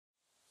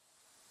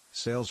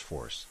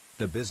Salesforce,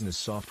 the business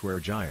software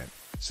giant,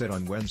 said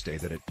on Wednesday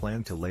that it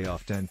planned to lay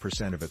off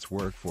 10% of its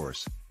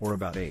workforce, or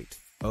about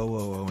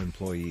 8,000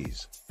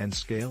 employees, and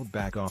scaled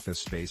back office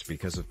space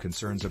because of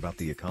concerns about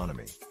the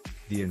economy.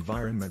 The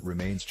environment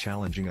remains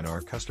challenging and our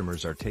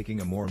customers are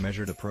taking a more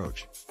measured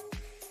approach.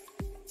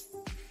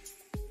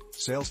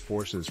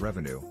 Salesforce's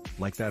revenue,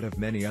 like that of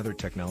many other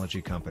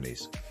technology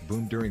companies,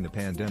 boomed during the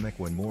pandemic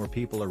when more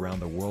people around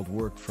the world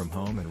worked from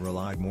home and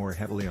relied more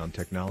heavily on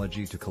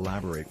technology to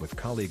collaborate with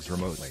colleagues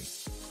remotely.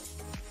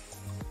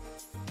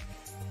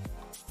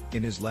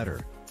 In his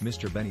letter,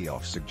 Mr.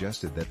 Benioff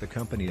suggested that the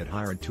company had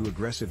hired too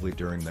aggressively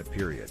during that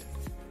period.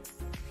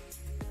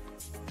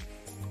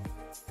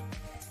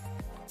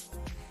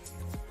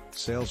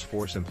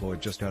 Salesforce employed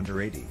just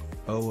under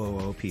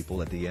 80,000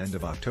 people at the end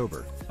of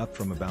October, up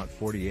from about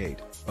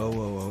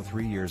 48,000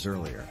 3 years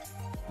earlier.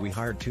 "We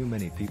hired too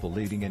many people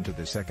leading into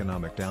this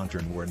economic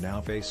downturn we're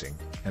now facing,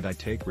 and I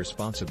take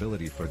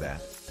responsibility for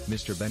that,"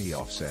 Mr.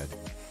 Benioff said.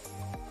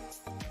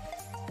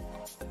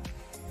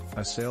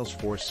 A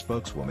Salesforce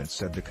spokeswoman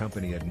said the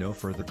company had no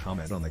further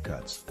comment on the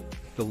cuts.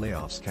 The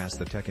layoffs cast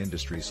the tech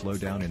industry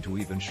slowdown into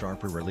even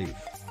sharper relief.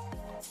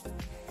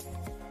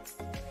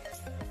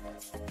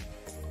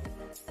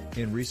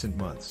 In recent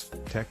months,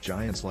 tech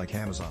giants like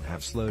Amazon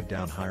have slowed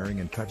down hiring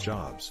and cut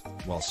jobs,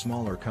 while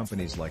smaller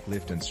companies like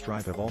Lyft and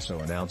Stripe have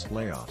also announced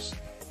layoffs.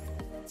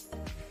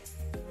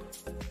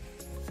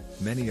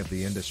 Many of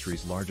the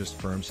industry's largest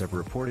firms have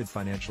reported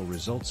financial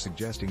results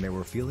suggesting they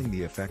were feeling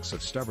the effects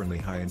of stubbornly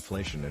high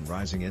inflation and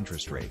rising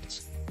interest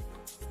rates.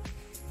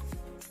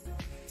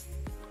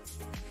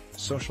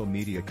 Social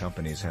media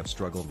companies have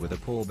struggled with a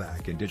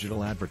pullback in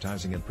digital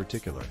advertising in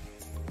particular.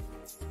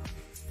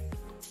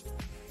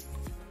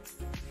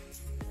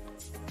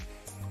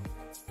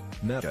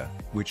 Meta,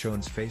 which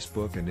owns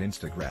Facebook and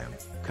Instagram,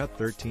 cut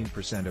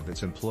 13% of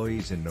its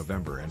employees in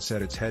November and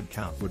said its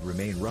headcount would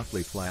remain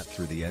roughly flat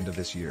through the end of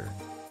this year.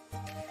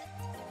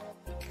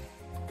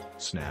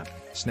 Snap,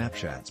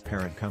 Snapchat's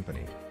parent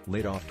company,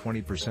 laid off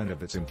 20%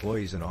 of its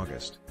employees in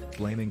August,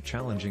 blaming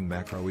challenging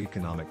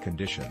macroeconomic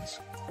conditions.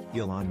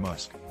 Elon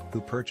Musk,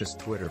 who purchased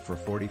Twitter for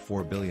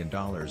 $44 billion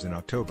in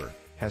October,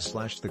 has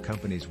slashed the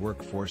company's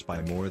workforce by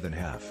more than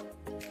half.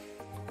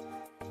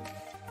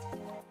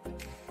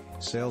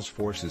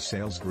 Salesforce's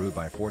sales grew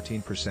by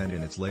 14%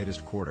 in its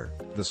latest quarter,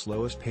 the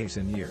slowest pace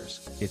in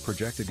years. It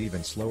projected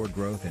even slower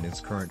growth in its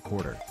current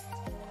quarter.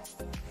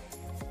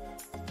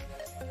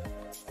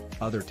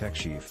 Other tech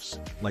chiefs,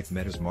 like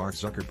Meta's Mark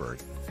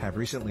Zuckerberg, have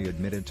recently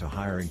admitted to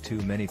hiring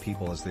too many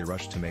people as they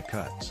rush to make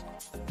cuts.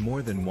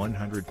 More than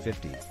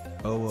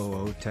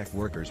 150,000 tech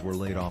workers were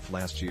laid off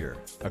last year,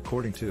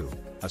 according to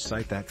a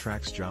site that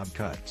tracks job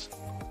cuts.